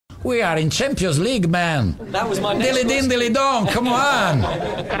We are in Champions League, man. That was my next Dilly din, dilly dong, come on.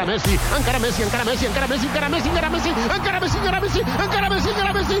 Encara Messi, encara Messi, encara Messi, encara Messi, encara Messi, encara Messi, encara Messi, encara Messi, encara Messi,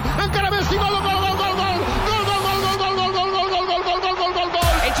 encara Messi, encara Messi, gol, gol, gol, gol, gol, gol, gol, gol, gol, gol, gol, gol, gol, gol, gol, gol, gol, gol,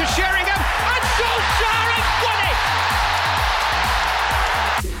 gol. Into Sheringham, and Solskjaer has won it.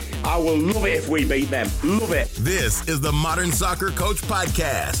 I will love it if we beat them. Love it. This is the Modern Soccer Coach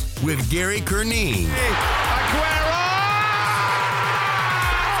Podcast with Gary Curneen.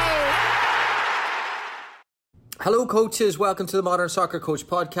 Hello coaches, welcome to the Modern Soccer Coach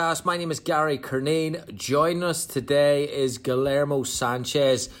Podcast. My name is Gary Curneen. Joining us today is Guillermo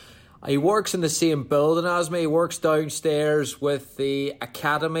Sanchez. He works in the same building as me. He works downstairs with the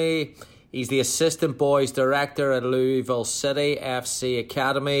academy. He's the assistant boys director at Louisville City FC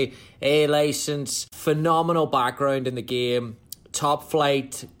Academy. A license, phenomenal background in the game. Top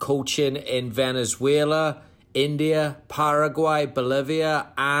flight coaching in Venezuela, India, Paraguay, Bolivia,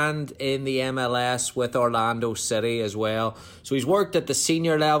 and in the MLS with Orlando City as well. So he's worked at the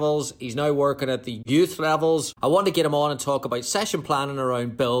senior levels. He's now working at the youth levels. I want to get him on and talk about session planning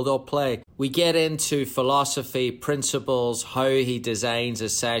around build-up play. We get into philosophy, principles, how he designs a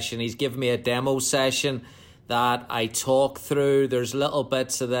session. He's given me a demo session that I talk through. There's little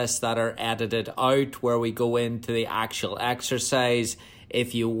bits of this that are edited out where we go into the actual exercise.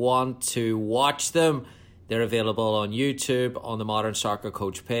 If you want to watch them, they're available on YouTube, on the Modern Soccer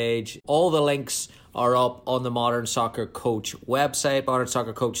Coach page. All the links are up on the Modern Soccer Coach website,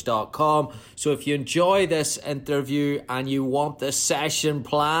 modernsoccercoach.com. So if you enjoy this interview and you want the session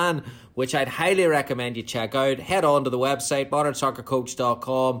plan, which I'd highly recommend you check out, head on to the website,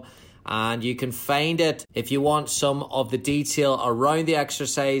 modernsoccercoach.com, and you can find it. If you want some of the detail around the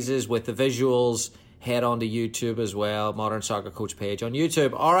exercises with the visuals, head on to YouTube as well, Modern Soccer Coach page on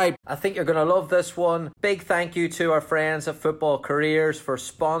YouTube. All right, I think you're going to love this one. Big thank you to our friends at Football Careers for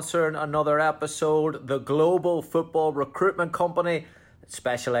sponsoring another episode. The global football recruitment company that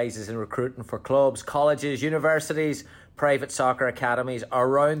specialises in recruiting for clubs, colleges, universities, private soccer academies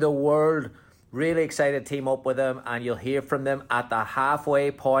around the world. Really excited to team up with them, and you'll hear from them at the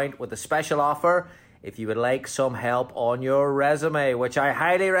halfway point with a special offer if you would like some help on your resume, which I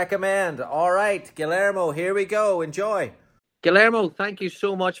highly recommend. All right, Guillermo, here we go. Enjoy. Guillermo, thank you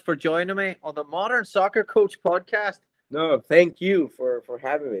so much for joining me on the Modern Soccer Coach Podcast. No, thank you for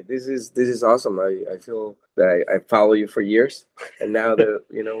having me. This is awesome. I feel that I follow you for years, and now that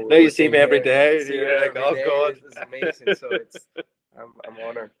Now you see me every day. You're like, oh God, this is amazing. So I'm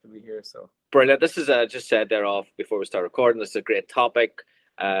honored to be here. So brilliant. This is just said there off before we start recording. This is a great topic.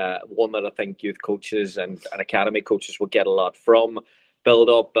 One that I think youth coaches and academy coaches will get a lot from. Build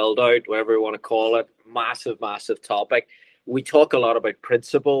up, build out, whatever you want to call it. Massive topic. We talk a lot about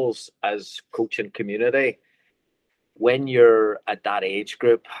principles as coaching community. When you're at that age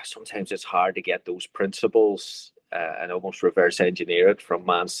group, sometimes it's hard to get those principles and almost reverse engineer it from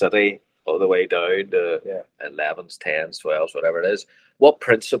Man City all the way down to 11s, 10s, 12s, whatever it is. What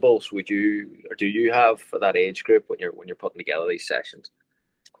principles would you or do you have for that age group when you're putting together these sessions?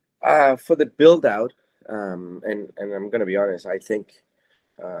 For the build out, and I'm going to be honest, I think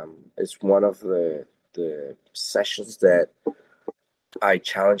it's one of the sessions that I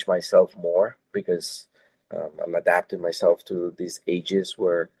challenge myself more because I'm adapting myself to these ages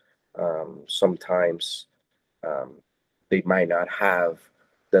where sometimes they might not have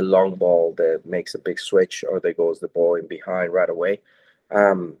the long ball that makes a big switch or that goes the ball in behind right away.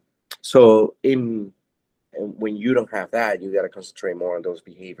 And when you don't have that, you got to concentrate more on those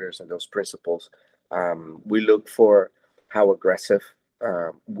behaviors and those principles. We look for how aggressive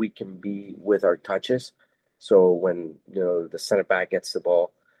we can be with our touches. So when the center back gets the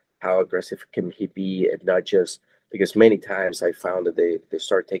ball, how aggressive can he be and not just because many times I found that they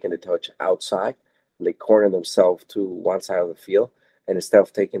start taking the touch outside and they corner themselves to one side of the field, and instead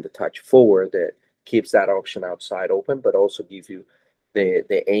of taking the touch forward, that keeps that option outside open, but also gives you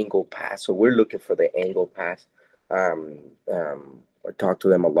the angle pass. So we're looking for the angle pass. I talk to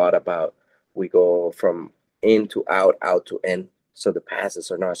them a lot about we go from in to out to in. So the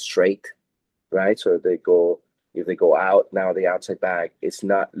passes are not straight, right? So if they go out, now the outside back is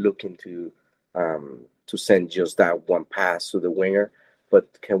not looking to send just that one pass to the winger,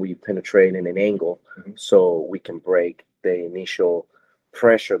 but can we penetrate in an angle so we can break the initial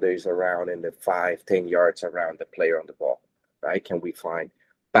pressure that is around in the 5-10 yards around the player on the ball. Right? Can we find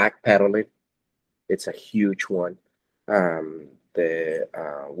backpedaling? It's a huge one.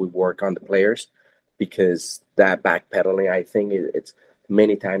 We work on the players because that backpedaling, I think it's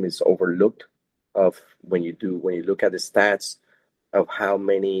many times it's overlooked. Of when you look at the stats of how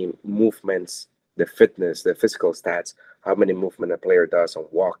many movements the fitness, the physical stats, how many movement a player does on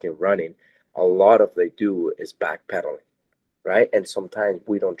walking, running, a lot of they do is backpedaling, right? And sometimes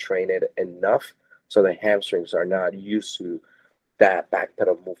we don't train it enough, so the hamstrings are not used to that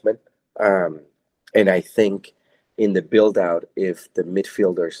backpedal movement. And I think in the build out, if the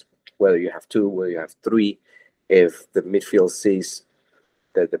midfielders, whether you have two, whether you have three, if the midfield sees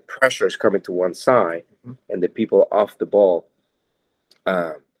that the pressure is coming to one side and the people off the ball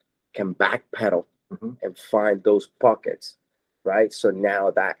can backpedal and find those pockets, right? So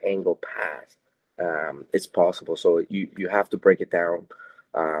now that angle pass is possible. So you have to break it down.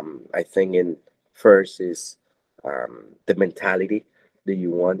 I think in first is the mentality that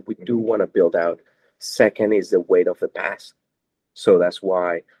you want. We do want to build out. Second is the weight of the pass. So that's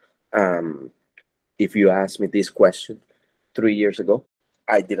why if you asked me this question 3 years ago,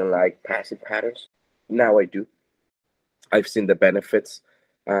 I didn't like passing patterns. Now I do. I've seen the benefits.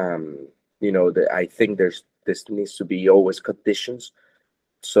 I think this needs to be always conditions,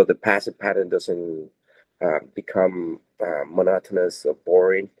 so the passing pattern doesn't become monotonous or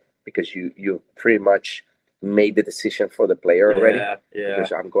boring, because you pretty much made the decision for the player already. Yeah.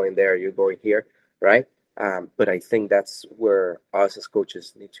 Because I'm going there, you're going here, right? But I think that's where us as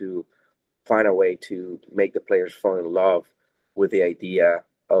coaches need to find a way to make the players fall in love with the idea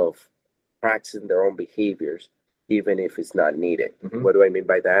of practicing their own behaviors, even if it's not needed. What do I mean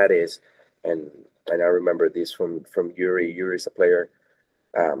by that is, and I remember this from Yuri. Yuri's a player,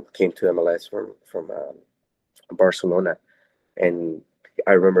 came to MLS from Barcelona, and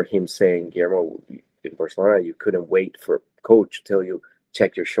I remember him saying, Guillermo, in Barcelona, you couldn't wait for coach till you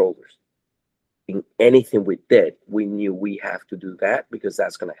check your shoulders. In anything we did, we knew we have to do that because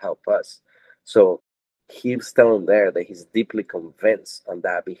that's going to help us. So he's telling there that he's deeply convinced on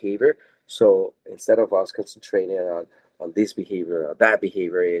that behavior. So instead of us concentrating on this behavior or that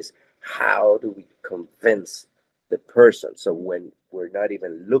behavior, is how do we convince the person? So when we're not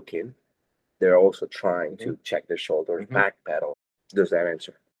even looking, they're also trying to check their shoulders, backpedal. Does that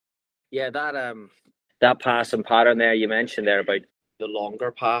answer? Yeah, that passing pattern there you mentioned there about the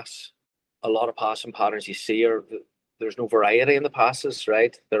longer pass. A lot of passing patterns you see there's no variety in the passes,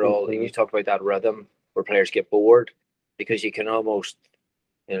 right? They're all, you talk about that rhythm where players get bored, because you can almost,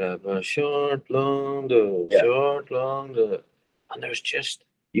 short, long, short, long, and there's just,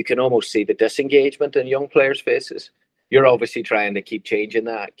 you can almost see the disengagement in young players' faces. You're obviously trying to keep changing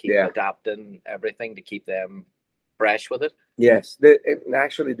that, keep adapting everything to keep them fresh with it. Yes.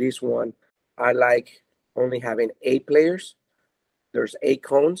 Actually, this one, I like only having 8 players. There's 8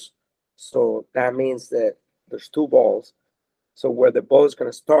 cones. So that means that there's 2 balls. So where the ball is going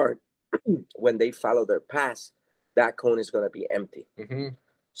to start, when they follow their pass, that cone is going to be empty.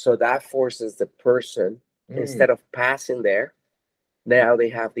 So that forces the person, instead of passing there, now they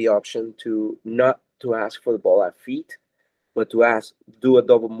have the option to not to ask for the ball at feet, but to do a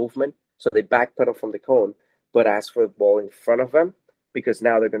double movement. So they backpedal from the cone, but ask for the ball in front of them, because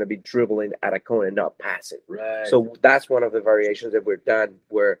now they're going to be dribbling at a cone and not passing. Right. So that's one of the variations that we've done,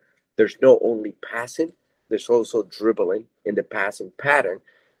 where there's not only passing, there's also dribbling in the passing pattern,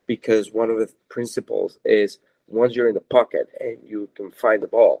 because one of the principles is once you're in the pocket and you can find the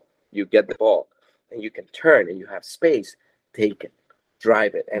ball, you get the ball, and you can turn and you have space, take it,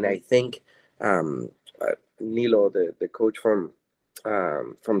 drive it. And I think Nilo, the coach from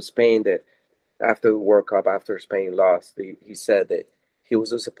Spain, that after the World Cup, after Spain lost, he said that he was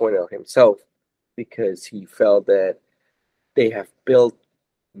disappointed in himself, because he felt that they have built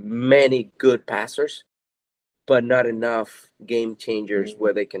many good passers, but not enough game changers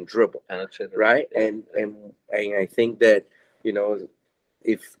where they can dribble, right? And I think that,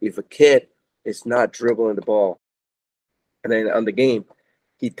 if a kid is not dribbling the ball, and then on the game,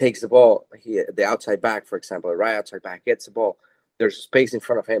 he takes the ball, the outside back, for example, the right outside back gets the ball, there's space in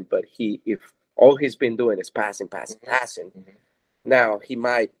front of him, but if all he's been doing is passing, now he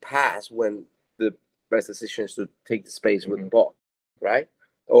might pass when the best decision is to take the space with the ball, right?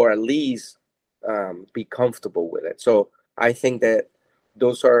 Or at least be comfortable with it. So I think that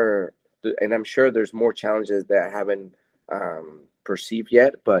those are, and I'm sure there's more challenges that I haven't perceived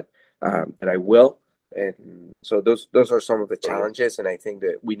yet, but that I will. And so those are some of the challenges, and I think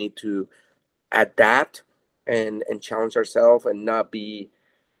that we need to adapt and challenge ourselves, and not be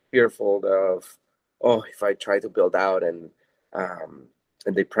fearful of, if I try to build out and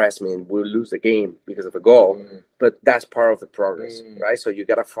they press me and we'll lose the game because of a goal. But that's part of the progress, right? So you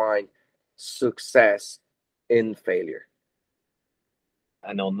got to find success in failure.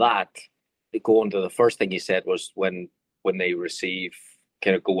 And on that, going to the first thing you said was when they receive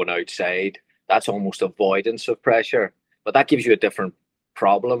kind of going outside, that's almost avoidance of pressure. But that gives you a different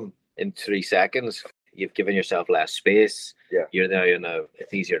problem in 3 seconds. You've given yourself less space. Yeah. You're now,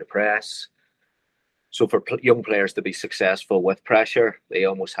 it's easier to press. So for young players to be successful with pressure, they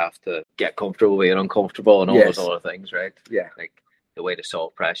almost have to get comfortable being uncomfortable and all those other things, right? Yeah. Like the way to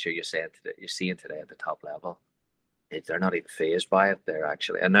solve pressure, you're seeing today at the top level. They're not even phased by it. They're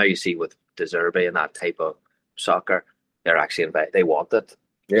actually, and now you see with De Zerbi and that type of soccer, they're actually they want it.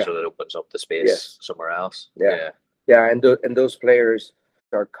 Yeah. So it opens up the space somewhere else. Yeah. And those players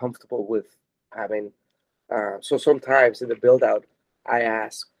are comfortable with having. So sometimes in the build out, I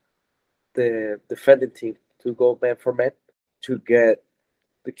ask the defending team to go man for man to get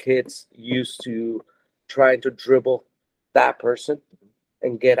the kids used to trying to dribble that person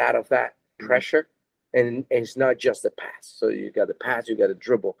and get out of that pressure. And it's not just the pass. So you got the pass, you got to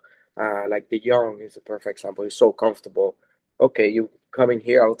dribble. Like De Jong is a perfect example. He's so comfortable. Okay, you come in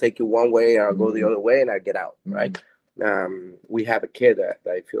here, I'll take you one way, I'll go the other way, and I get out, right? We have a kid that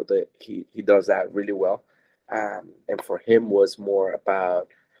I feel that he does that really well. And for him was more about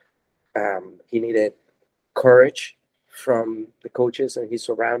he needed courage from the coaches and his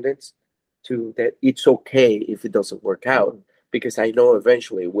surroundings to that it's okay if it doesn't work out, because I know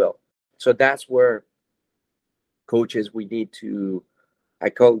eventually it will. So that's where coaches, we need to, I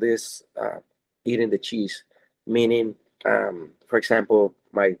call this eating the cheese, meaning, for example,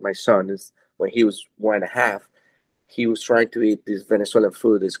 my son is, when he was 1.5, he was trying to eat this Venezuelan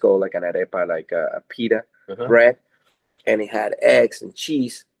food. It's called like an arepa, like a pita bread, and it had eggs and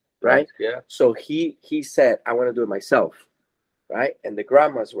cheese, right? Yeah. So he said, I want to do it myself, right? And the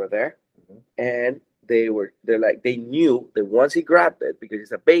grandmas were there, and they knew that once he grabbed it, because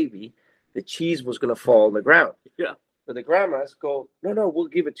he's a baby, the cheese was gonna fall on the ground. Yeah. So the grandmas go, no, we'll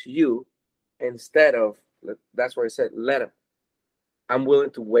give it to you, instead of, that's where I said, let him. I'm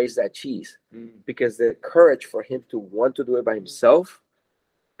willing to waste that cheese, because the courage for him to want to do it by himself,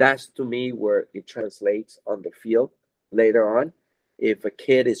 that's to me where it translates on the field later on. If a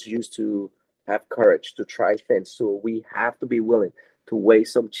kid is used to have courage to try things, so we have to be willing to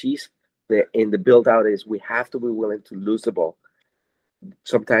waste some cheese. In the build out is we have to be willing to lose the ball.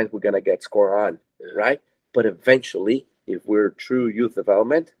 Sometimes we're gonna get score on, right? But eventually, if we're true youth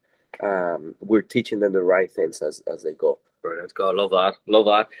development, we're teaching them the right things as they go. Brilliant, God, love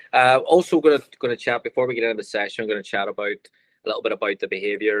that. Also, going to chat before we get into the session. I'm going to chat about a little bit about the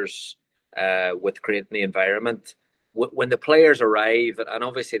behaviours with creating the environment when the players arrive, and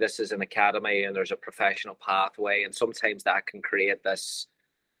obviously this is an academy and there's a professional pathway, and sometimes that can create this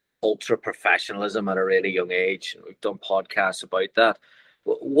ultra professionalism at a really young age. We've done podcasts about that.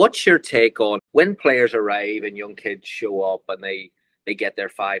 What's your take on when players arrive and young kids show up and they get there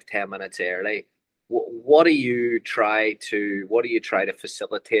 5-10 minutes early? What do you try to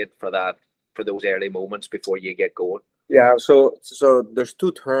facilitate for those early moments before you get going? Yeah, so there's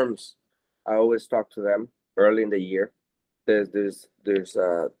 2 terms I always talk to them early in the year. There's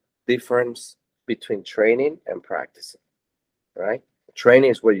a difference between training and practicing, right?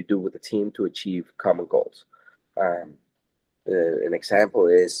 Training is what you do with the team to achieve common goals. An example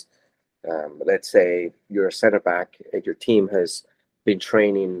is, let's say you're a center back and your team has been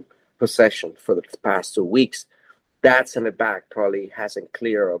training possession for the past 2 weeks. That center back probably hasn't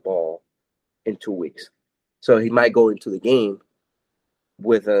cleared a ball in 2 weeks. So he might go into the game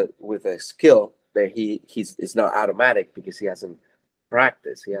with a skill that he's not automatic, because he hasn't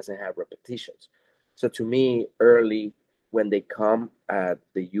practiced, he hasn't had repetitions. So to me, early when they come at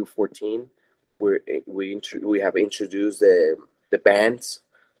the U14, we have introduced the bands,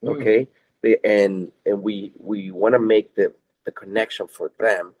 okay, and we want to make the connection for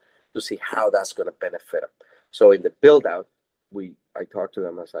them to see how that's going to benefit them. So in the build out, I talk to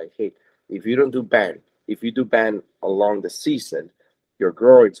them, I was like, hey, if you don't do band, if you do band along the season, your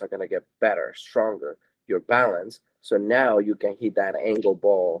groins are going to get better, stronger, your balance. So now you can hit that angle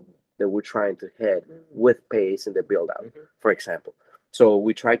ball that we're trying to hit with pace in the build out, for example. So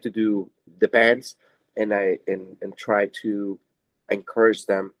we try to do the bands, and try to encourage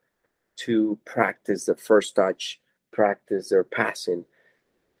them to practice the first touch, practice their passing,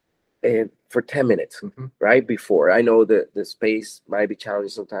 and for 10 minutes, right before. I know that the space might be challenging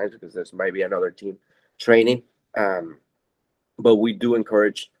sometimes because there's might be another team training, but we do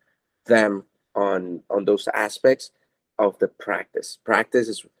encourage them on those aspects of the practice. Practice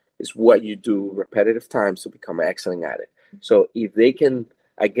is what you do repetitive times to become excellent at it. So if they can,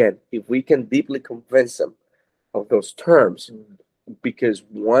 again, if we can deeply convince them of those terms, because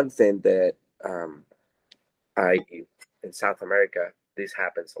one thing that in South America, this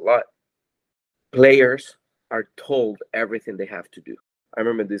happens a lot. Players are told everything they have to do. I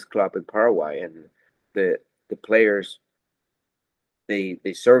remember this club in Paraguay, and the players,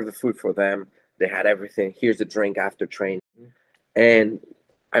 They served the food for them. They had everything. Here's the drink after training. And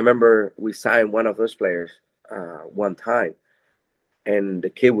I remember we signed one of those players one time, and the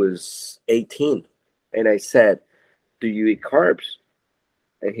kid was 18. And I said, "Do you eat carbs?"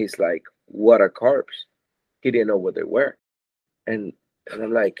 And he's like, "What are carbs?" He didn't know what they were. And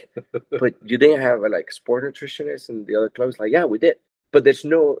I'm like, "But you didn't have a like sport nutritionist and the other clubs?" Like, "Yeah, we did." But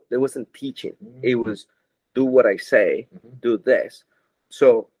there wasn't teaching. It was do what I say, do this.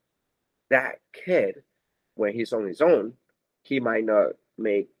 So that kid, when he's on his own, he might not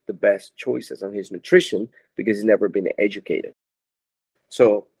make the best choices on his nutrition because he's never been educated.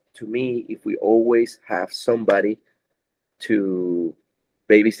 So to me, if we always have somebody to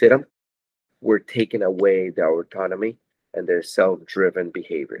babysit them, we're taking away their autonomy and their self-driven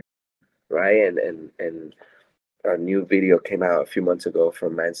behavior, right? And a new video came out a few months ago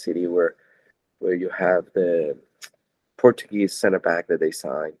from Man City where you have the Portuguese center back that they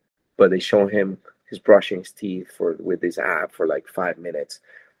signed, but they show him he's brushing his teeth with this app for like 5 minutes,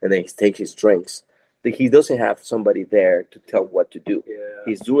 and then he takes his drinks. He doesn't have somebody there to tell what to do. Yeah.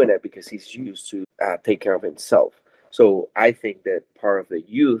 He's doing it because he's used to take care of himself. So I think that part of the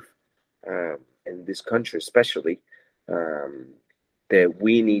youth in this country, especially, that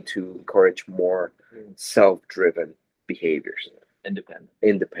we need to encourage more self-driven behaviors.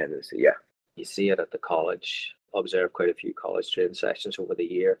 Independence, yeah. You see it at the college. Observe quite a few college training sessions over the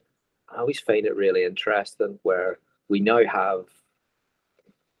year. I always find it really interesting where we now have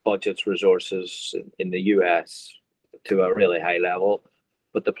budgets, resources in the US to a really high level,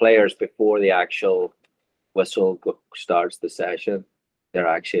 but the players before the actual whistle starts the session, they're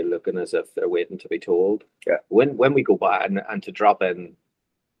actually looking as if they're waiting to be told. Yeah. When we go back and to drop in,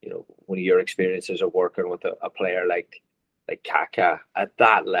 one of your experiences of working with a player like Kaka at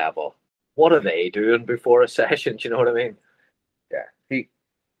that level, what are they doing before a session? Do you know what I mean?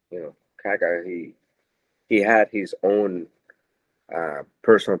 Yeah, Kaka, he had his own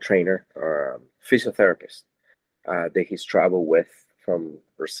personal trainer or physiotherapist that he's traveled with from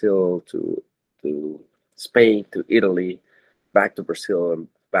Brazil to Spain to Italy, back to Brazil and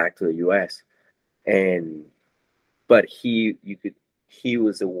back to the US. But he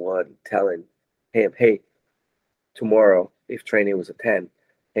was the one telling him, "Hey, tomorrow if training was at 10,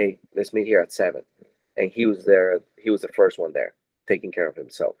 hey, let's meet here at 7." And he was there. He was the first one there, taking care of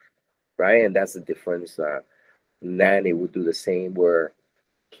himself, right? And that's the difference. Nani would do the same, where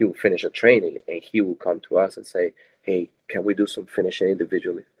he would finish a training and he would come to us and say, "Hey, can we do some finishing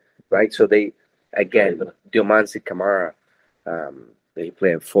individually?" Right? So they, again, Diomansy Kamara, they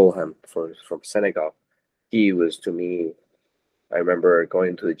play in Fulham from Senegal. He was, to me, I remember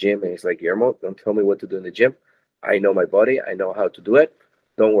going to the gym and he's like, "Guillermo, don't tell me what to do in the gym. I know my body. I know how to do it.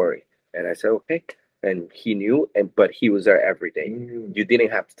 Don't worry." And I said, "Okay." And he knew, but he was there every day. You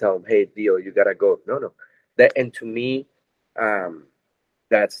didn't have to tell him, "Hey, Dio, you gotta go." No. And to me,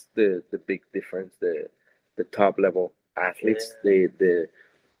 that's the big difference. The top level athletes, their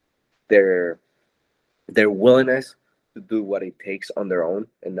willingness to do what it takes on their own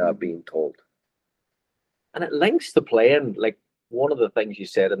and not being told. And it links to playing. Like one of the things you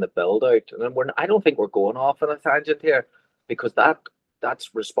said in the build out, and I don't think we're going off on a tangent here, because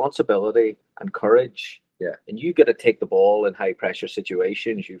that's responsibility and courage. Yeah. And you got to take the ball in high pressure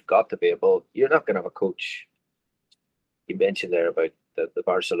situations. You've got to be able. You're not going to have a coach. You mentioned there about the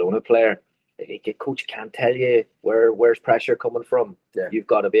Barcelona player. A coach can't tell you where's pressure coming from. Yeah. You've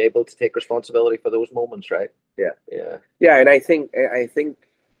got to be able to take responsibility for those moments, right? Yeah. And I think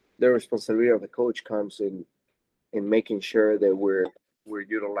the responsibility of the coach comes in making sure that we're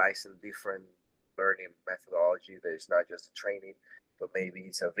utilizing different learning methodology. That it's not just a training, but maybe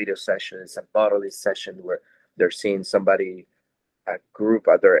it's a video session, it's a bodily session where they're seeing somebody, a group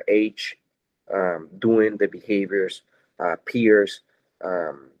at their age, doing the behaviors, peers.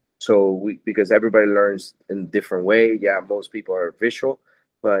 So because everybody learns in a different way. Yeah, most people are visual,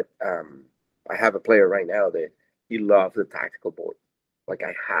 but I have a player right now that he loves the tactical board. Like,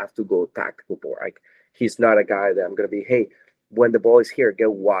 I have to go tactical board. Like, he's not a guy that I'm gonna be, "Hey, when the ball is here,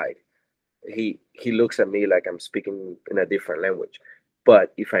 get wide." He looks at me like I'm speaking in a different language.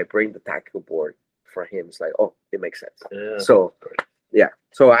 But if I bring the tactical board for him, it's like, oh, it makes sense. Yeah.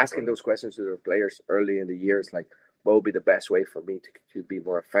 So asking those questions to the players early in the year is like, what would be the best way for me to be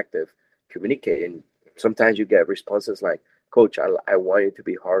more effective communicating? Sometimes you get responses like, "Coach, I want you to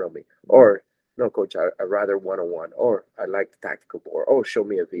be hard on me," or "No, Coach, I rather one-on-one," or "I like the tactical board," or "Show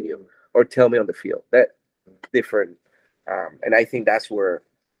me a video," or "Tell me on the field." That different, and I think that's where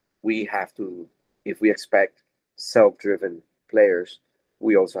we have to, if we expect self-driven players,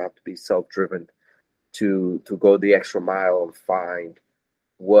 we also have to be self-driven to go the extra mile and find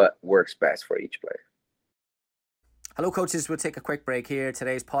what works best for each player. Hello, coaches. We'll take a quick break here.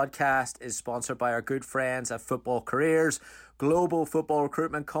 Today's podcast is sponsored by our good friends at Football Careers, global football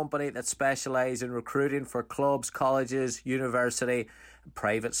recruitment company that specialise in recruiting for clubs, colleges, university, and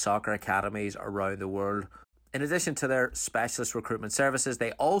private soccer academies around the world. In addition to their specialist recruitment services,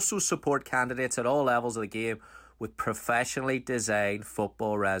 they also support candidates at all levels of the game with professionally designed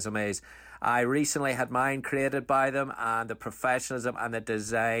football resumes. I recently had mine created by them, and the professionalism and the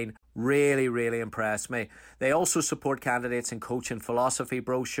design really impressed me. They also support candidates in coaching philosophy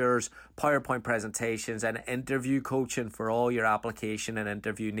brochures, PowerPoint presentations, and interview coaching for all your application and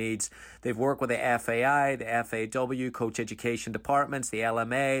interview needs. They've worked with the FAI, the FAW, coach education departments, the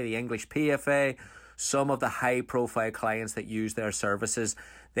LMA, the English PFA, some of the high-profile clients that use their services.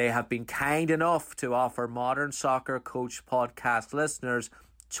 They have been kind enough to offer Modern Soccer Coach podcast listeners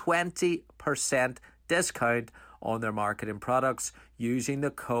 20% discount on their marketing products using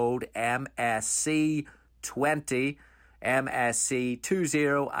the code MSC20,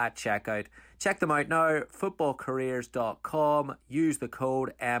 MSC20 at checkout. Check them out now, footballcareers.com. Use the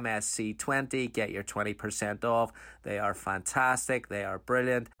code MSC20, get your 20% off. They are fantastic, they are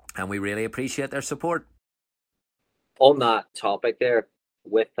brilliant, and we really appreciate their support. On that topic there,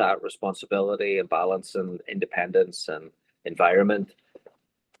 with that responsibility and balance and independence and environment,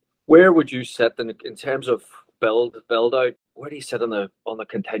 where would you sit in terms of build out? Where do you sit on the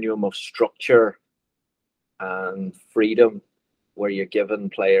continuum of structure and freedom, where you're giving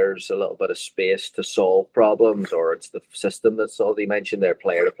players a little bit of space to solve problems, or it's the system that solves? You mentioned their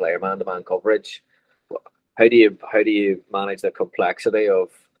player to player, man to man coverage. How do you manage the complexity of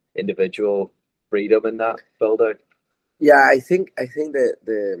individual freedom in that build out? Yeah, I think that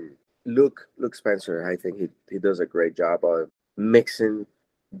the Luke Spencer, I think he does a great job of mixing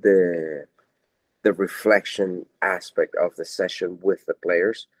the reflection aspect of the session with the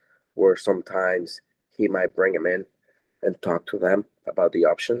players, where sometimes he might bring them in and talk to them about the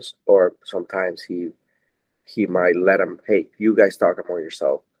options, or sometimes he might let them, hey, you guys talk among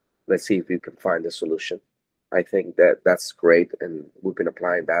yourself, let's see if you can find a solution. I think that's great, and we've been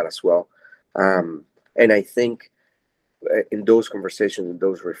applying that as well. And I think in those conversations, in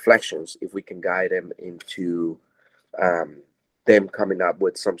those reflections, if we can guide them into them coming up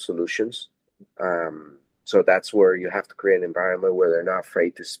with some solutions. So that's where you have to create an environment where they're not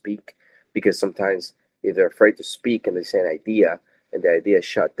afraid to speak, because sometimes if they're afraid to speak and they say an idea and the idea is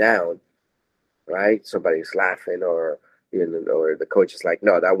shut down, right? Somebody's laughing, or the coach is like,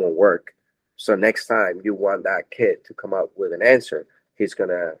 no, that won't work. So next time you want that kid to come up with an answer, he's going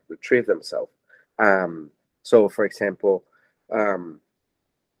to retrieve himself. So for example,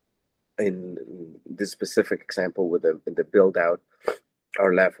 in this specific example with the build out,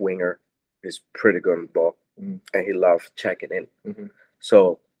 our left winger is pretty good on the ball, and he loves checking in. Mm-hmm.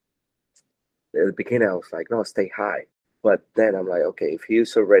 So at the beginning, I was like, no, stay high. But then I'm like, okay, if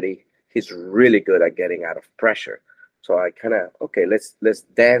he's really good at getting out of pressure. So I kind of, okay, let's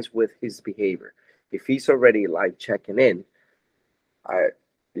dance with his behavior. If he's already like checking in,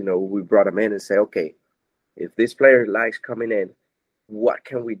 we brought him in and say, okay, if this player likes coming in, what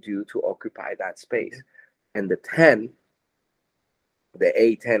can we do to occupy that space? And the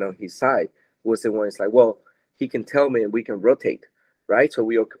A10 on his side was the one. It's like, well, he can tell me and we can rotate, right? So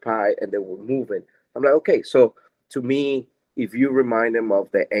we occupy and then we're moving. I'm like, okay. So to me, if you remind them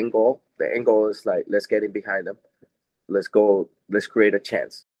of the end goal is like, let's get in behind them. Let's go. Let's create a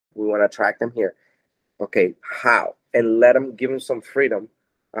chance. We want to attract them here. Okay, how? And give them some freedom.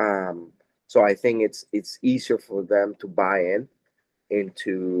 So I think it's easier for them to buy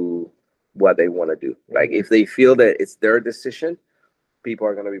into what they want to do. Like if they feel that it's their decision, people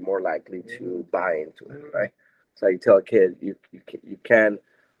are going to be more likely to buy into it, right? So you tell a kid you can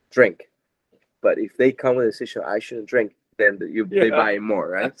drink, but if they come with a decision I shouldn't drink, then they buy in more,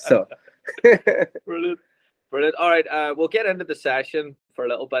 right? So Brilliant. All right, we'll get into the session for a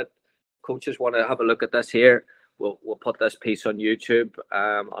little bit. Coaches want to have a look at this here. We'll put this piece on YouTube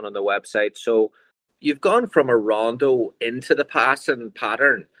on the website. So you've gone from a rondo into the passing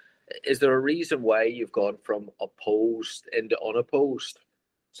pattern. Is there a reason why you've gone from opposed into unopposed?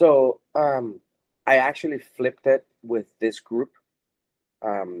 So I actually flipped it with this group.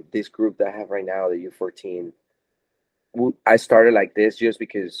 This group that I have right now, the U14. I started like this just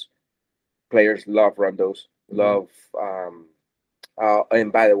because players love rondos.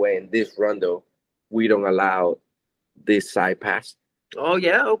 And by the way, in this rondo, we don't allow this side pass. Oh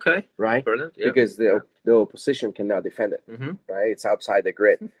yeah, okay, right, brilliant. Yeah. Because the opposition cannot defend it, right? It's outside the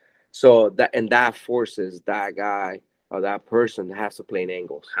grid, so that forces that guy of that person has to play in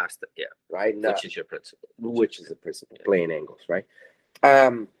angles, Has to, yeah. right? Which is your principle. Which is the principle, Yeah. playing angles, right?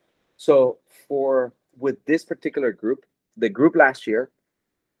 So with this particular group, the group last year,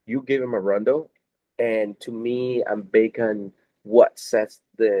 you gave them a rondo, and to me, I'm baking what sets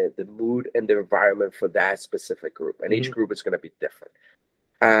the mood and the environment for that specific group, and each group is going to be different.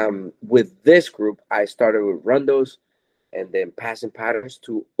 With this group, I started with rondos and then passing patterns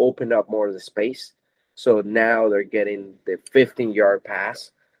to open up more of the space. So now they're getting the 15-yard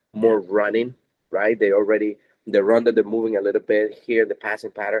pass, more running, right? The rondo, they're moving a little bit here, the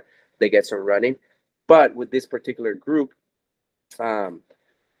passing pattern, they get some running. But with this particular group,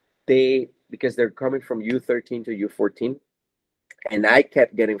 because they're coming from U13 to U14, and I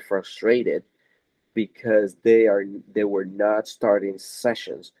kept getting frustrated because they were not starting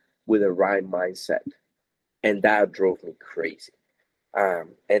sessions with the right mindset, and that drove me crazy.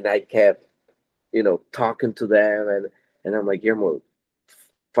 And I kept, talking to them, and I'm like, Guillermo,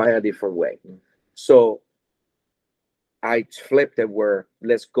 find a different way. So I flipped it where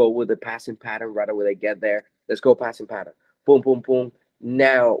let's go with the passing pattern right away they get there. Let's go passing pattern. Boom, boom, boom.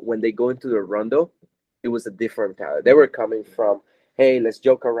 Now, when they go into the rondo, it was a different mentality. They were coming from, hey, let's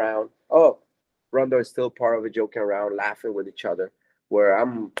joke around. Oh, rondo is still part of a joking around, laughing with each other, where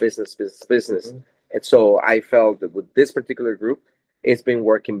I'm business. And so I felt that with this particular group, it's been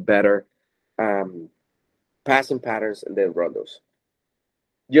working better, passing patterns and then rondos,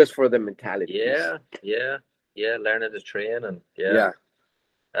 just for the mentality. Yeah. Learning to train and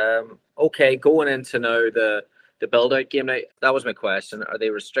okay, going into now the build out game. Now that was my question. Are they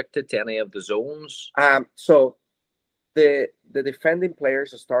restricted to any of the zones? So the defending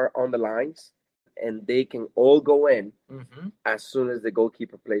players start on the lines, and they can all go in as soon as the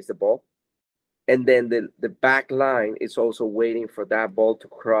goalkeeper plays the ball. And then the back line is also waiting for that ball to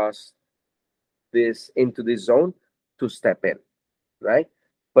cross into this zone to step in, right?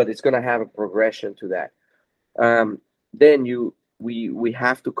 But it's going to have a progression to that. Then we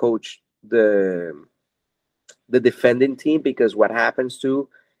have to coach the defending team, because what happens too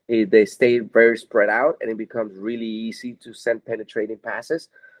is they stay very spread out, and it becomes really easy to send penetrating passes.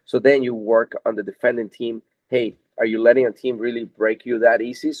 So then you work on the defending team. Hey, are you letting a team really break you that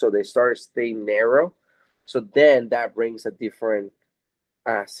easy? So they start staying narrow. So then that brings a different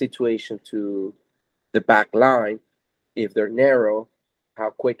situation to the back line. If they're narrow,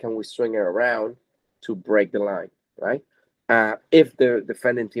 how quick can we swing it around to break the line, right? If the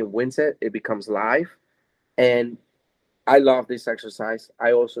defending team wins it, it becomes live. And I love this exercise.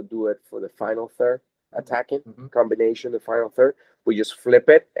 I also do it for the final third attacking combination, the final third. We just flip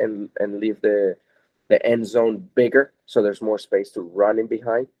it and leave the end zone bigger, so there's more space to run in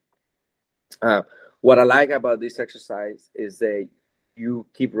behind. What I like about this exercise is that you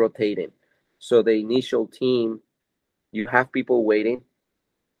keep rotating. So the initial team, you have people waiting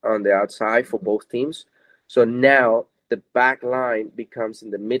on the outside for both teams. So now the back line becomes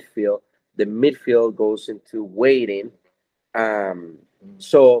in the midfield. The midfield goes into waiting.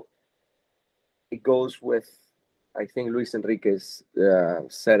 So it goes with, I think Luis Enriquez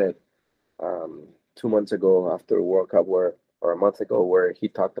said it 2 months ago after the World Cup, or a month ago, where he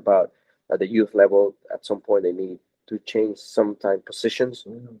talked about at the youth level, at some point they need to change sometimes positions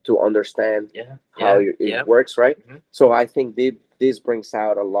to understand how it works, right? So I think this brings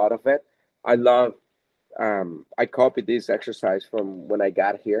out a lot of it. I love, I copied this exercise from when I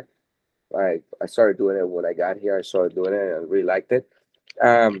got here. I started doing it when I got here. I started doing it and really liked it.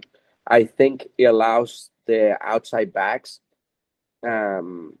 I think it allows the outside backs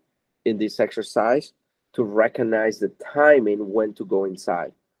in this exercise to recognize the timing when to go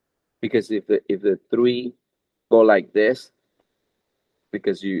inside. Because if the three go like this,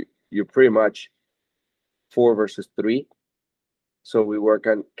 because you're pretty much 4 versus 3. So we work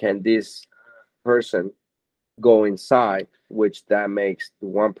on, can this person go inside, which that makes the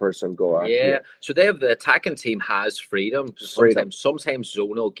one person go out. Yeah. So the attacking team has freedom. Sometimes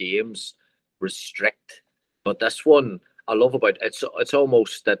zonal games restrict, but this one I love about it. It's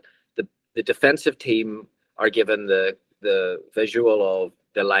almost that the defensive team are given the visual of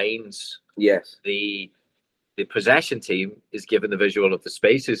the lines. Yes. The possession team is given the visual of the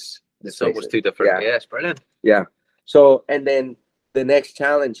spaces. It's almost two different. Yeah, it's brilliant. Yeah. So, and then the next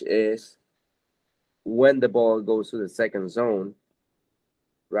challenge is when the ball goes to the second zone,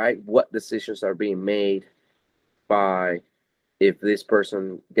 right? What decisions are being made by, if this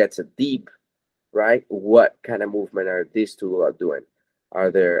person gets it deep, right? What kind of movement are these two doing?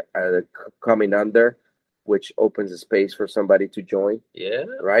 Are they coming under, which opens a space for somebody to join? Yeah.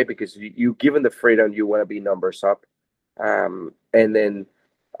 Right? Because you given the freedom, you want to be numbers up. And then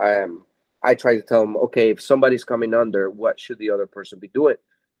I try to tell them, okay, if somebody's coming under, what should the other person be doing?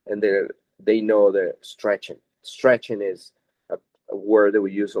 And they know they're stretching. Stretching is a word that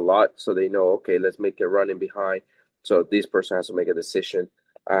we use a lot, so they know, okay, let's make a running behind. So this person has to make a decision.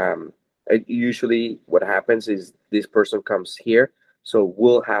 Usually what happens is this person comes here, so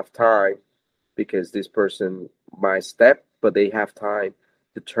we'll have time because this person might step, but they have time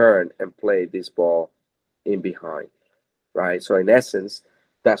to turn and play this ball in behind, right? So in essence,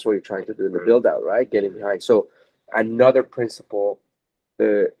 that's what you're trying to do in the build out, right? Getting behind. So another principle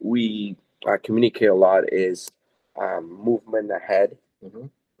we communicate a lot is movement ahead,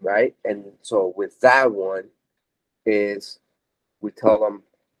 right? And so with that one is we tell them,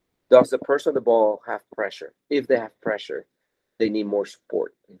 does the person on the ball have pressure? If they have pressure, they need more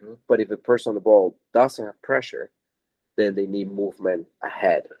support. But if the person on the ball doesn't have pressure, then they need movement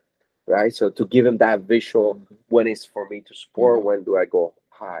ahead, right? So to give them that visual, when it's for me to support, when do I go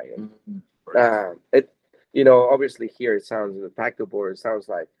high? Obviously here it sounds in the tactical board, it sounds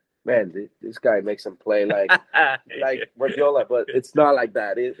like, man, this guy makes him play like Guardiola, but it's not like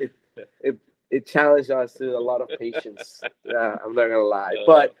that. It challenged us to a lot of patience. I'm not gonna lie,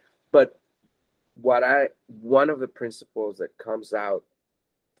 but one of the principles that comes out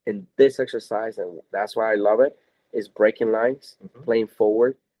in this exercise, and that's why I love it, is breaking lines, playing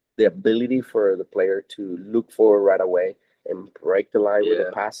forward, the ability for the player to look forward right away and break the line with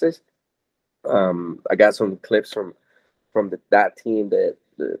the passes. I got some clips from that team that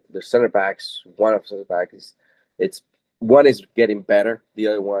the center backs, one of the center backs one is getting better, the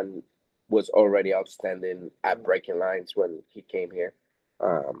other one was already outstanding at breaking lines when he came here.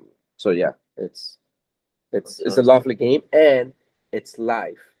 So yeah, it's a lovely game, and it's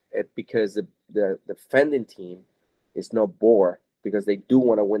live because the defending team is not bored because they do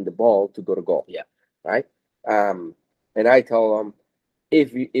want to win the ball to go to goal. Yeah. Right. And I tell them,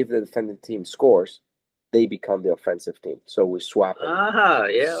 if the defending team scores, they become the offensive team. So we swap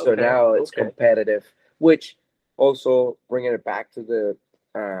it. Yeah. So now it's competitive, which also bringing it back to the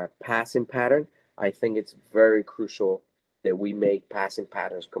passing pattern, I think it's very crucial that we make passing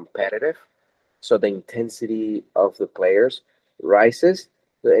patterns competitive. So the intensity of the players rises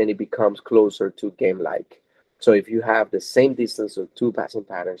and it becomes closer to game-like. So if you have the same distance of two passing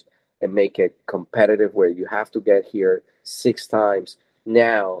patterns and make it competitive where you have to get here 6 times,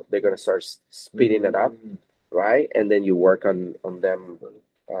 now they're going to start speeding it up, right? And then you work on them,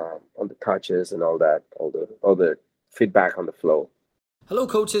 on the touches and all that, all the feedback on the flow. Hello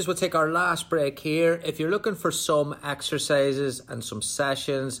coaches, we'll take our last break here. If you're looking for some exercises and some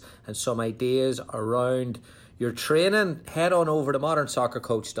sessions and some ideas around your training, head on over to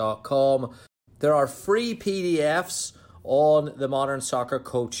modernsoccercoach.com. There are free PDFs on the Modern Soccer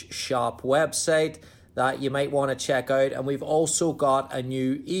Coach shop website that you might want to check out. And we've also got a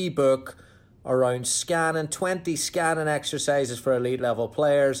new ebook around scanning, 20 scanning exercises for elite level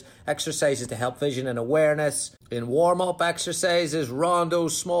players, exercises to help vision and awareness, in warm-up exercises,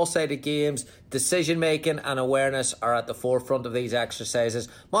 rondos, small-sided games, decision-making and awareness are at the forefront of these exercises.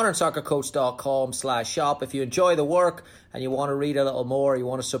 modernsoccercoach.com/shop. If you enjoy the work and you want to read a little more, you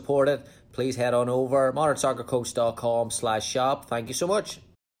want to support it, please head on over, modernsoccercoach.com/shop. Thank you so much.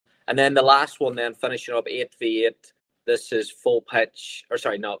 And then the last one, then finishing up 8v8. This is full pitch, or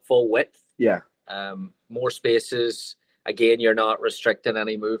sorry, not full width. Yeah. More spaces. Again, you're not restricting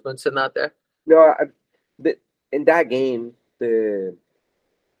any movements in that there. No, in that game, the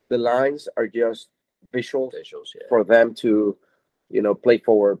lines are just visuals for them to, play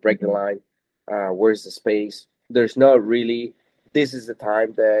forward, break the line. Where's the space? There's not really. This is the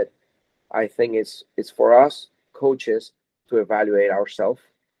time that I think it's for us coaches to evaluate ourselves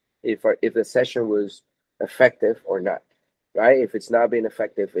if the session was effective or not. Right? If it's not being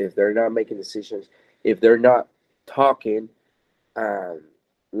effective, if they're not making decisions, if they're not talking,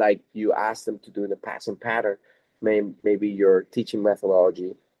 like you asked them to do in the passing pattern, maybe your teaching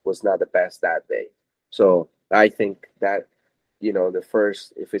methodology was not the best that day. So I think that,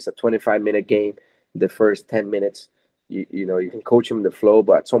 if it's a 25-minute game, the first 10 minutes, you can coach them in the flow,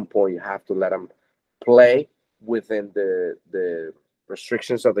 but at some point you have to let them play within the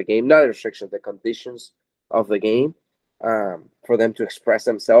restrictions of the game, not the restrictions, the conditions of the game. For them to express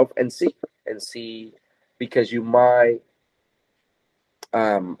themselves and see, because you might.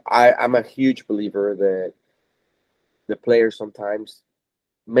 I'm a huge believer that the players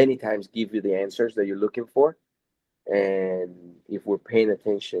many times give you the answers that you're looking for, and if we're paying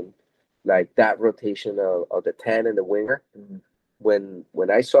attention, like that rotation of the 10 and the winger, when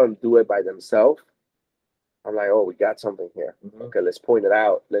I saw them do it by themselves, I'm like, oh, we got something here. Okay, let's point it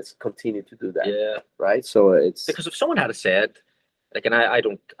out. Let's continue to do that. Yeah. Right? So it's... Because if someone had said, Like, and I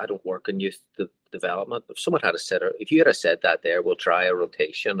don't work in youth development. If someone had said, if you had said that there, we'll try a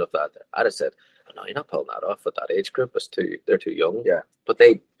rotation of that, I'd have said, oh, no, you're not pulling that off at that age group. They're too young. Yeah. But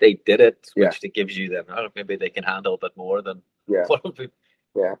they did it, Yeah. which gives you then, oh, maybe they can handle a bit more than Yeah. what would be.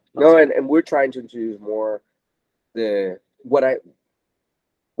 Yeah. No, and we're trying to introduce more one of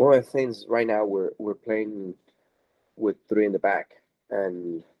the things right now we're playing with 3 in the back,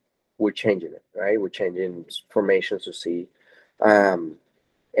 and we're changing it, right? We're changing formations to see, and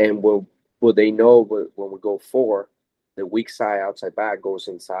will they know when we go 4, the weak side outside back goes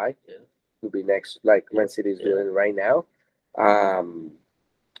inside. Yeah. Will be next, like Man City is doing right now.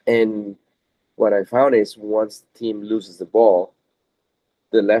 And what I found is once the team loses the ball,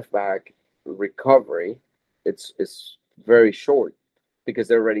 the left back recovery, it's very short because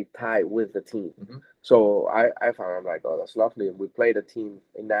they're already tied with the team. Mm-hmm. So I found, I'm like, oh, that's lovely. And we played a team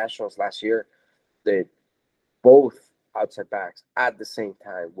in nationals last year that both outside backs at the same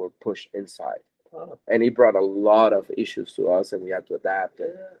time were pushed inside. Oh. And it brought a lot of issues to us, and we had to adapt.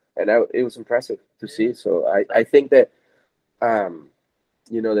 And it was impressive to see. So I think that,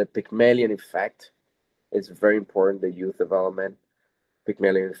 the Pygmalion effect is very important, the youth development.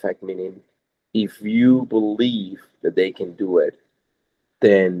 Pygmalion effect meaning if you believe that they can do it,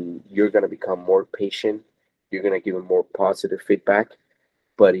 then you're going to become more patient. You're going to give them more positive feedback.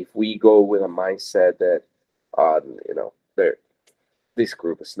 But if we go with a mindset that, this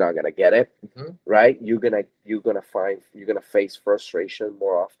group is not going to get it, mm-hmm. right? You're gonna face frustration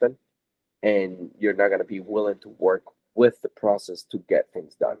more often, and you're not going to be willing to work with the process to get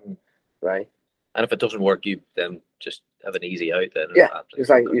things done, right? And if it doesn't work, you then just have an easy out then. Yeah, it's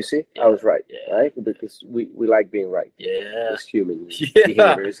like, you see, yeah. I was right, yeah. right? Because we like being right. Yeah. It's human. Yeah.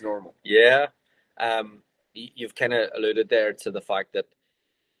 Behavior is normal. Yeah. You've kind of alluded there to the fact that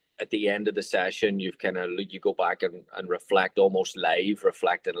at the end of the session, you go back and reflecting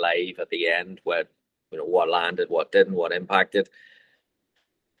live at the end when, what landed, what didn't, what impacted.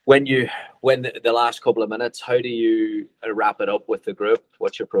 When the last couple of minutes, how do you wrap it up with the group?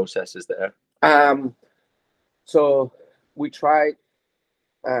 What's your processes there? So we tried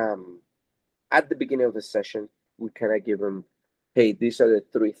at the beginning of the session, we kind of give them, hey, these are the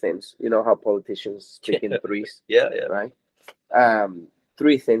 3 things. You know how politicians speak in threes? Yeah. Right?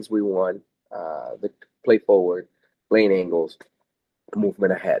 3 things we want: the play forward, playing angles,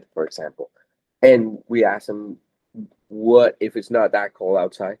 movement ahead, for example. And we ask them, what if it's not that cold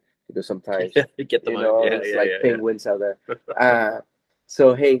outside? Because sometimes you get them out. It's penguins out there.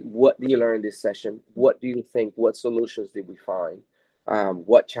 So, hey, what do you learn this session? What do you think? What solutions did we find?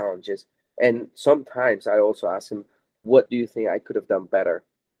 What challenges? And sometimes I also ask them, what do you think I could have done better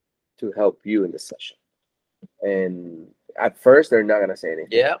to help you in this session? And at first, they're not going to say anything.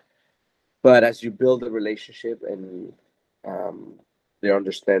 Yeah. But as you build a relationship and they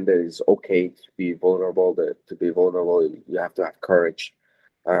understand that it's okay to be vulnerable, you have to have courage.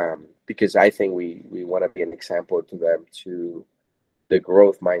 Because I think we want to be an example to them. To the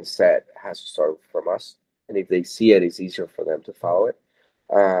growth mindset has to start from us. And if they see it, it's easier for them to follow it.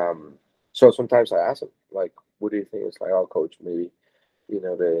 So sometimes I ask them, like, what do you think? It's like, oh, coach, maybe,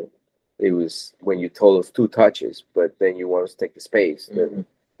 it was when you told us 2 touches, but then you want us to take the space. Mm-hmm.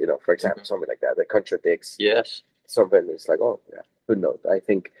 Then, for example, something like that contradicts. Yes. Something that's like, oh, yeah, good note. I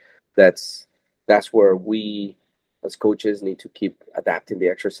think that's where we, as coaches, need to keep adapting the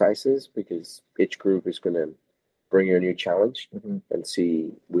exercises, because each group is going to bring you a new challenge, mm-hmm. and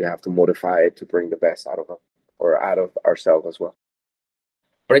see, we have to modify it to bring the best out of them or out of ourselves as well.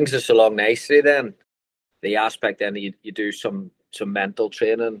 Brings us along nicely then. The aspect then that you do some mental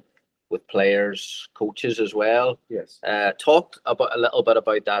training with players, coaches as well. Yes. Talk a little bit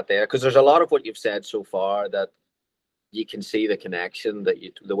about that there, because there's a lot of what you've said so far that you can see the connection, that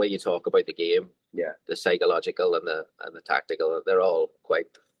the way you talk about the game, the psychological and the tactical, they're all quite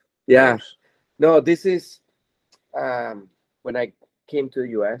close. No, this is when I came to the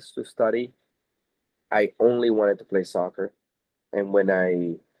US to study, I only wanted to play soccer. And when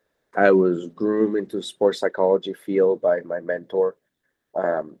I was groomed into sports psychology field by my mentor,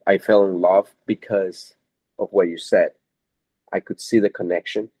 I fell in love because of what you said. I could see the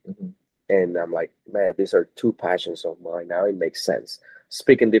connection, mm-hmm. and I'm like, man, these are 2 passions of mine now. It makes sense.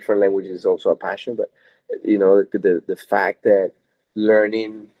 Speaking different languages is also a passion, but the fact that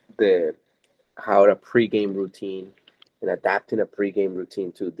learning how a pregame routine and adapting a pregame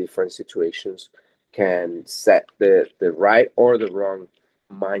routine to different situations can set the right or the wrong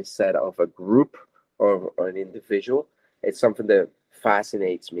mindset of a group or an individual. It's something that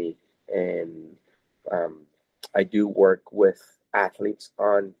fascinates me, and I do work with athletes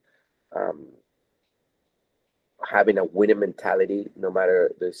on having a winning mentality no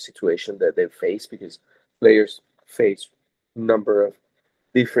matter the situation that they face, because players face number of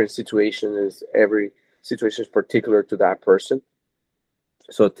different situations. Every situation is particular to that person.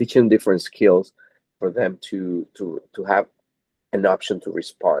 So teaching different skills for them to have an option to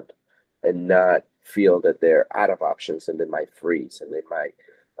respond and not feel that they're out of options and they might freeze and they might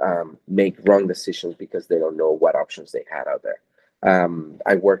make wrong decisions because they don't know what options they had out there.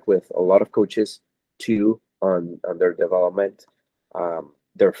 I work with a lot of coaches too on their development,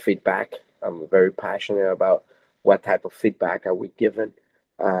 their feedback. I'm very passionate about what type of feedback are we given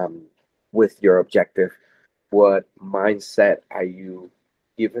with your objective. What mindset are you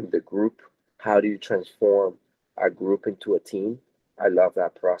giving the group? How do you transform a group into a team? I love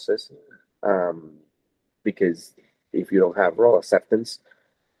that process because if you don't have role acceptance,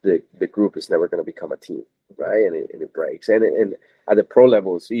 the group is never going to become a team, right? And it breaks. And at the pro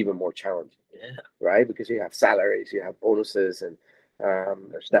level, it's even more challenging, right? Because you have salaries, you have bonuses, and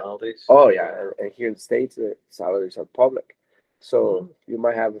there's penalties. Oh yeah, and here in the States, the salaries are public, so you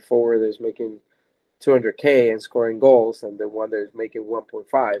might have a forward that's making $200K and scoring goals, and the one that is making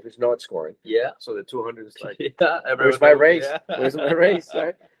 1.5 is not scoring. Yeah. So the 200 is like, everyone where's my knows, raise? yeah. Where's my raise?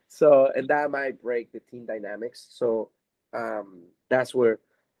 Right. So, and that might break the team dynamics. So that's where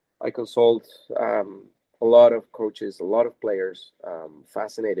I consult a lot of coaches, a lot of players,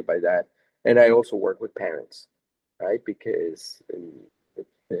 fascinated by that. And I also work with parents, right? Because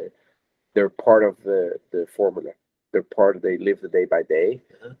they're part of the formula. They're part. They live the day by day,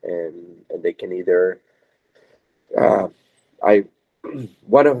 and they can either.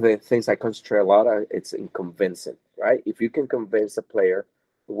 One of the things I concentrate a lot on, it's in convincing, right? If you can convince a player,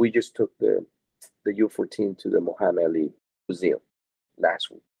 we just took the U14 to the Muhammad Ali Museum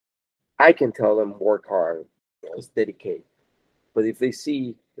last week. I can tell them work hard, dedicate, but if they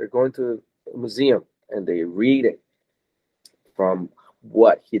see they're going to a museum and they read it from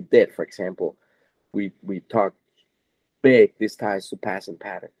what he did, for example, we talked big, this ties to passing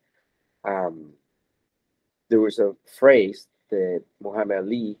pattern. There was a phrase that Muhammad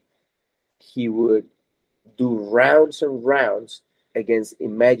Ali, he would do rounds and rounds against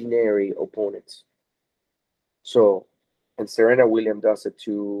imaginary opponents. So, and Serena Williams does it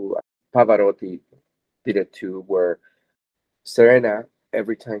too. Pavarotti did it too, where Serena,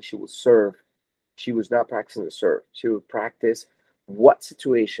 every time she would serve, she was not practicing the serve. She would practice what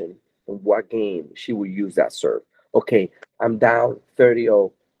situation and what game she would use that serve. Okay, I'm down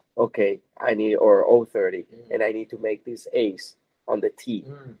 30-0. Okay, I need, or 0-30, and I need to make this ace on the tee.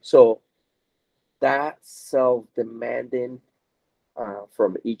 So that self-demanding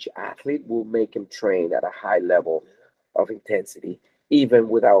from each athlete will make him train at a high level of intensity, even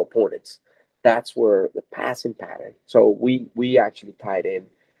without opponents. That's where the passing pattern. So we actually tied in.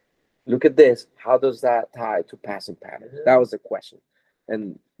 Look at this. How does that tie to passing pattern? That was the question.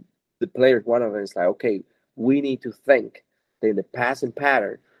 And the players, one of them is like, okay, we need to think that in the passing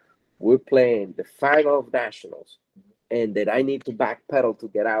pattern, we're playing the final of nationals, and that I need to backpedal to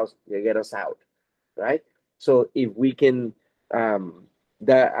get us out, right? So if we can,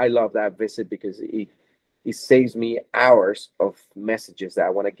 that I love that visit because it saves me hours of messages that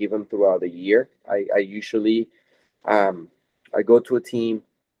I want to give them throughout the year. I usually, I go to a team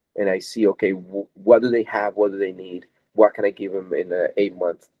and I see, okay, what do they have? What do they need? What can I give them in an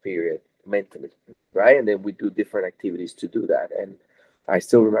 8-month period mentally, right? And then we do different activities to do that. And I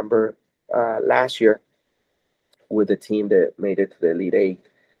still remember last year with the team that made it to the Elite Eight,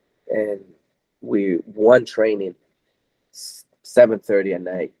 and we won training 7:30 at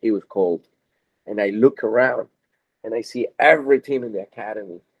night. It was cold, and I look around and I see every team in the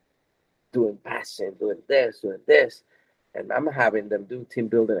academy doing passing, doing this, and I'm having them do team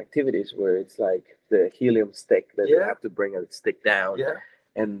building activities where it's like the helium stick that you have to bring a stick down. Yeah.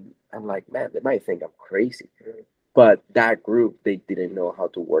 And I'm like, man, they might think I'm crazy. But that group, they didn't know how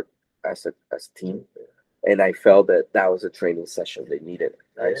to work as a team. And I felt that was a training session they needed.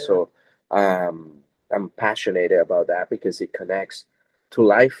 Right. Yeah. So I'm passionate about that because it connects to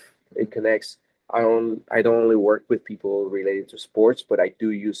life. It connects. I don't only work with people related to sports, but I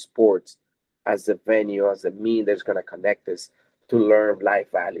do use sports as the venue, as the mean that's going to connect us to learn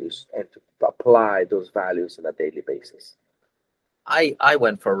life values and to apply those values on a daily basis. I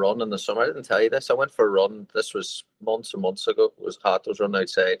went for a run in the summer. I didn't tell you this. I went for a run. This was months and months ago. It was hot. I was running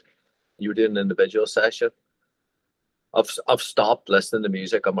outside. You were doing an individual session. I've stopped listening to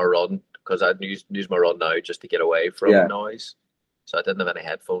music on my run because I'd use my run now just to get away from noise. So I didn't have any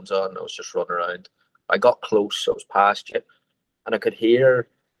headphones on. I was just running around. I got close. I was past you, and I could hear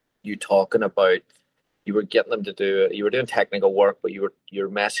you talking about. You were getting them to do. You were doing technical work, but your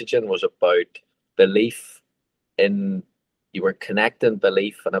messaging was about belief in you were connecting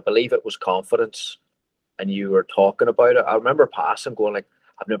belief, and I believe it was confidence, and you were talking about it. I remember passing, going like,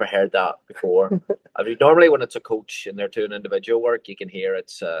 I've never heard that before. I mean, normally when it's a coach and they're doing individual work, you can hear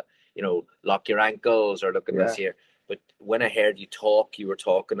it's lock your ankles or look at this here. But when I heard you talk, you were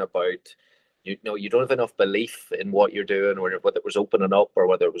talking about you don't have enough belief in what you're doing, or whether it was opening up or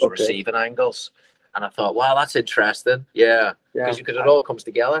whether it was receiving angles. And I thought, wow, that's interesting. Yeah, because it all comes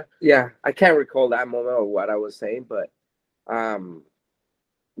together. Yeah, I can't recall that moment of what I was saying, but I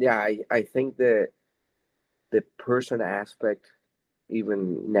think that the person aspect,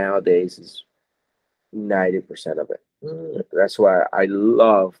 even nowadays, is 90% of it. That's why I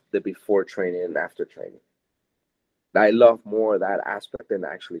love the before training and after training. I love more of that aspect than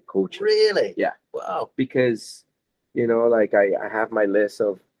actually coaching. Really? Yeah. Wow. Because, like I have my list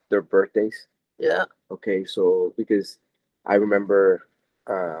of their birthdays. Yeah. Okay, so because I remember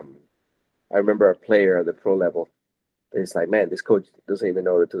a player at the pro level. It's like, man, this coach doesn't even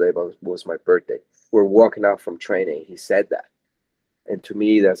know that today was my birthday. We're walking out from training. He said that. And to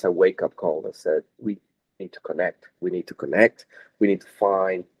me, that's a wake-up call that said, we need to connect. We need to connect. We need to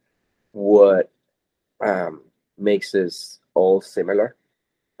find what makes us all similar,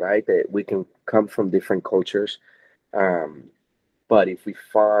 right? That we can come from different cultures. But if we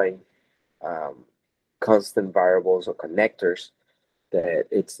find constant variables or connectors, that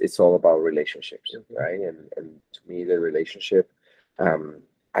it's all about relationships, right? And to me, the relationship,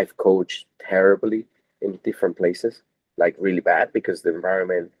 I've coached terribly in different places, like really bad, because the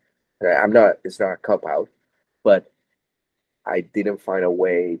environment, it's not a cop out, but I didn't find a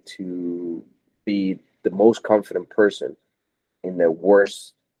way to be the most confident person in the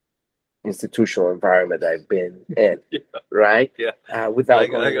worst institutional environment I've been in, right? Yeah. Without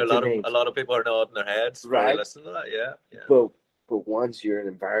like going a lot of people are nodding their heads, right? Listening to that, yeah. But once you're in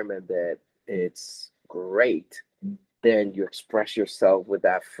an environment that it's great, then you express yourself with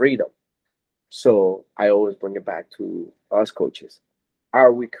that freedom. So I always bring it back to us coaches.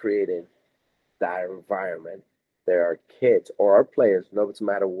 Are we creating that environment that our kids or our players, no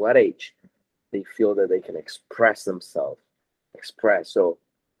matter what age, they feel that they can express themselves? So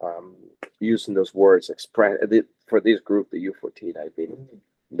using those words, express for this group, the U14, I've been,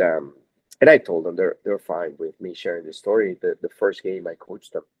 and I told them they're fine with me sharing this story. The first game I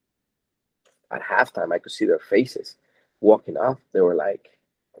coached them, at halftime, I could see their faces walking off. They were like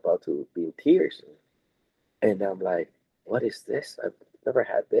about to be in tears, and I'm like, "What is this? I've never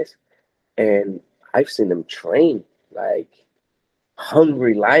had this." And I've seen them train like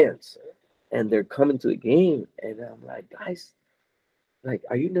hungry lions, and they're coming to the game, and I'm like, "Guys, like,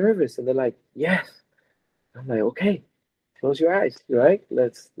 are you nervous?" And they're like, "Yes." I'm like, "Okay, close your eyes, right?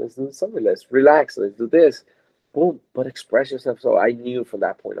 Let's do something. Let's relax. Let's do this." Boom, but express yourself. So I knew from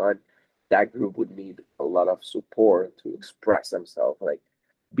that point on, that group would need a lot of support to express themselves. Like,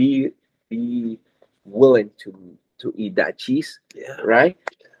 be willing to eat that cheese, right?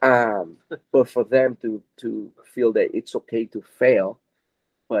 But for them to feel that it's okay to fail,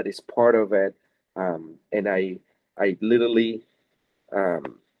 but it's part of it. And I literally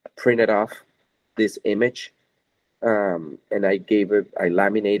printed off this image, and I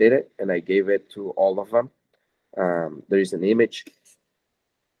laminated it, and I gave it to all of them. There is an image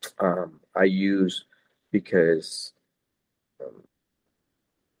I use because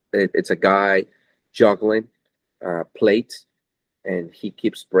it's a guy juggling plates, and he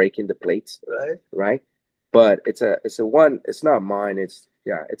keeps breaking the plates. Right. But it's not mine. It's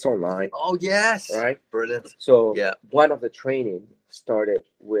online. Oh yes. Right. Brilliant. So one of the training started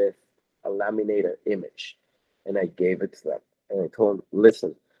with a laminated image, and I gave it to them, and I told them,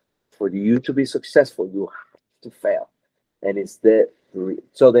 listen, for you to be successful, you have to fail. And it's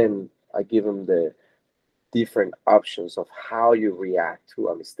so then I give them the different options of how you react to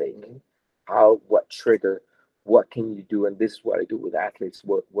a mistake, what trigger, what can you do? And this is what I do with athletes.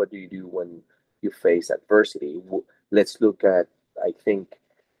 What do you do when you face adversity? Let's look at, I think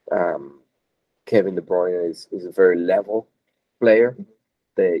Kevin De Bruyne is a very level player.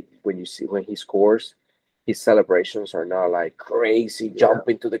 That when he scores, his celebrations are not like crazy,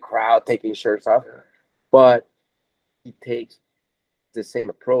 jumping to the crowd, taking shirts off, but he takes the same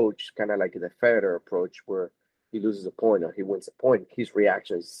approach, kind of like the Federer approach, where he loses a point or he wins a point. His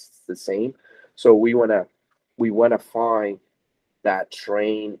reaction is the same. So we wanna find that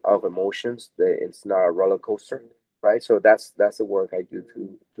train of emotions that it's not a roller coaster, right? So that's the work I do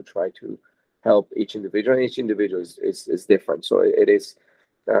to try to help each individual. And each individual is different. So it is.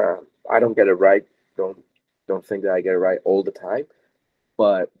 I don't get it right. Don't think that I get it right all the time.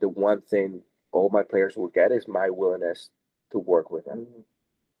 But the one thing all my players will get is my willingness to work with them.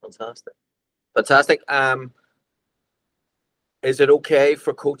 Fantastic. Is it okay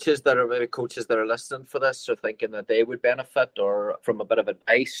for coaches that are listening for this or thinking that they would benefit, or from a bit of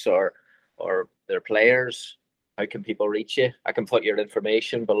advice, or their players? How can people reach you? I can put your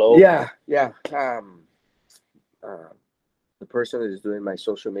information below. Yeah. The person who's doing my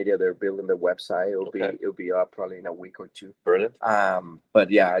social media, they're building the website. It'll be up probably in a week or two. Brilliant. But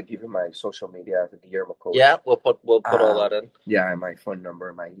yeah, I give you my social media, the Guillermo Coach. Yeah, we'll put all that in. Yeah, and my phone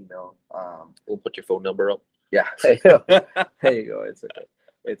number, my email. We'll put your phone number up. Yeah, there you go.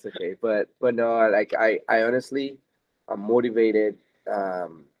 It's okay. But no, like I honestly, I'm motivated.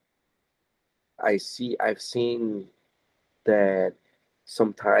 I've seen that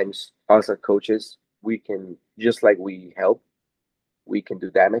sometimes us as coaches, we can, just like we help, we can do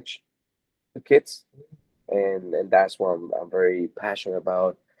damage to kids, and that's what I'm very passionate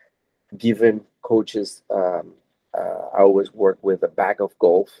about. Giving coaches, I always work with a bag of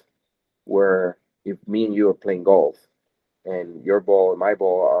golf, where if me and you are playing golf, and your ball and my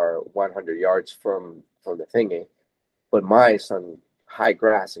ball are 100 yards from the thingy, but mine's on high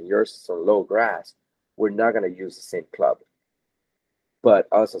grass and yours is on low grass, we're not going to use the same club. But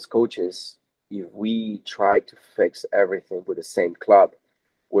us as coaches, if we try to fix everything with the same club,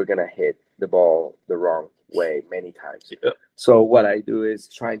 we're going to hit the ball the wrong way many times. Yeah. So what I do is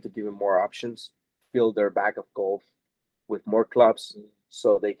trying to give them more options, fill their bag of golf with more clubs,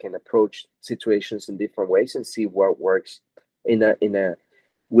 so they can approach situations in different ways and see what works with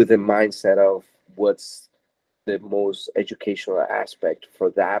a mindset of what's the most educational aspect for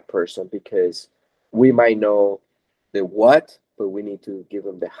that person, because we might know the what, but we need to give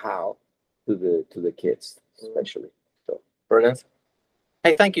them the how to the kids, especially. So brilliant.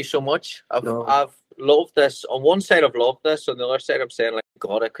 Hey, thank you so much. I've loved this. On one side, I've loved this. On the other side, I'm saying, like,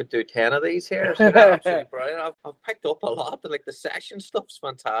 God, I could do 10 of these here. So absolutely brilliant. I've picked up a lot. Like, the session stuff's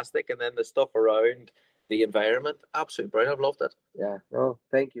fantastic, and then the stuff around the environment, absolutely brilliant. I've loved it. Yeah. Oh,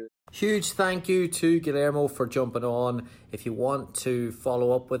 thank you. Huge thank you to Guillermo for jumping on. If you want to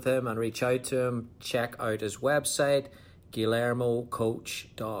follow up with him and reach out to him, check out his website,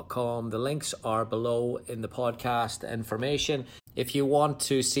 GuillermoCoach.com. The links are below in the podcast information. If you want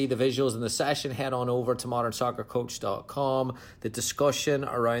to see the visuals in the session, head on over to modernsoccercoach.com. The discussion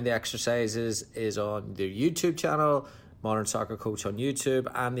around the exercises is on the YouTube channel, Modern Soccer Coach on YouTube,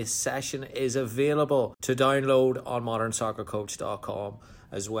 and this session is available to download on modernsoccercoach.com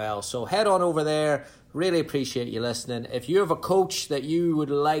as well. So head on over there. Really appreciate you listening. If you have a coach that you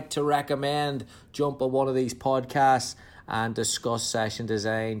would like to recommend, jump on one of these podcasts and discuss session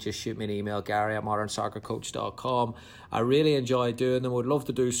design, just shoot me an email, Gary@modernsoccercoach.com. I really enjoy doing them. Would love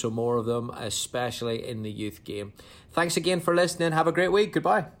to do some more of them, especially in the youth game. Thanks again for listening. Have a great week.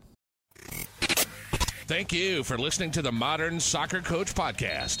 Goodbye. Thank you for listening to the Modern Soccer Coach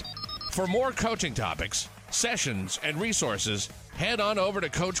Podcast. For more coaching topics, sessions, and resources, head on over to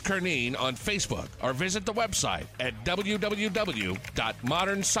Coach Curneen on Facebook or visit the website at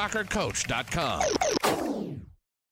www.modernsoccercoach.com.